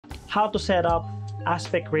how to set up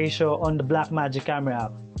aspect ratio on the Blackmagic camera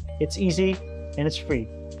app. It's easy and it's free.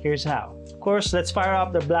 Here's how. Of course, let's fire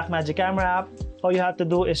up the Blackmagic camera app. All you have to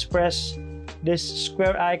do is press this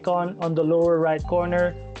square icon on the lower right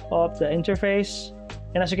corner of the interface.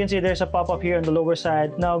 And as you can see, there's a pop-up here on the lower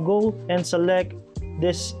side. Now go and select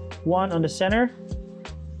this one on the center.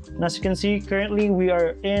 And as you can see, currently we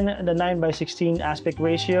are in the 9:16 aspect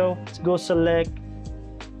ratio. Let's go select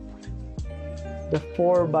the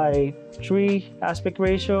 4:3 aspect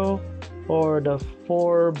ratio or the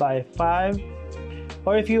 4:5.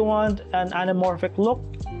 Or if you want an anamorphic look,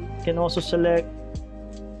 you can also select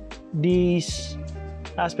these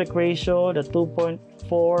aspect ratio, the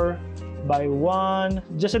 2.4:1.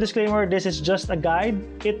 Just a disclaimer, this is just a guide.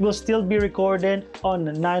 It will still be recorded on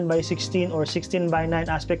 9:16 or 16:9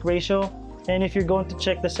 aspect ratio. And if you're going to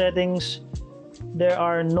check the settings, there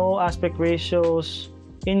are no aspect ratios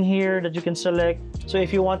in here that you can select. So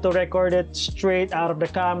if you want to record it straight out of the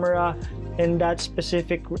camera in that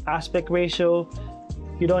specific aspect ratio,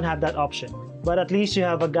 you don't have that option. But at least you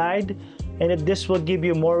have a guide, and this will give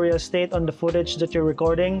you more real estate on the footage that you're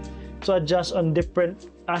recording to adjust on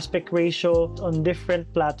different aspect ratio on different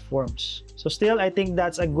platforms. So still, I think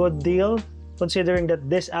that's a good deal considering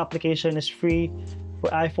that this application is free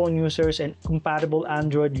for iPhone users and compatible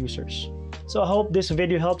Android users. So I hope this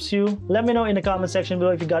video helps you. Let me know in the comment section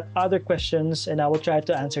below if you got other questions and I will try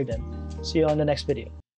to answer them. See you on the next video.